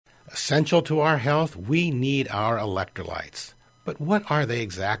Essential to our health, we need our electrolytes. But what are they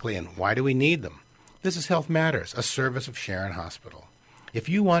exactly and why do we need them? This is Health Matters, a service of Sharon Hospital. If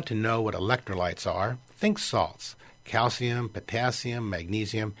you want to know what electrolytes are, think salts: calcium, potassium,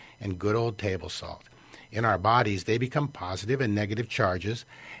 magnesium, and good old table salt. In our bodies, they become positive and negative charges,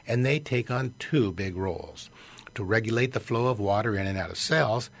 and they take on two big roles: to regulate the flow of water in and out of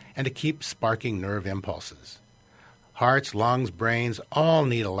cells, and to keep sparking nerve impulses. Hearts, lungs, brains all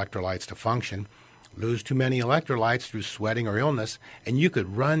need electrolytes to function. Lose too many electrolytes through sweating or illness, and you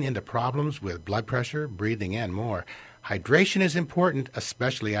could run into problems with blood pressure, breathing, and more. Hydration is important,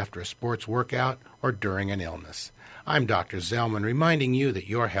 especially after a sports workout or during an illness. I'm Dr. Zellman, reminding you that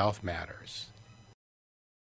your health matters.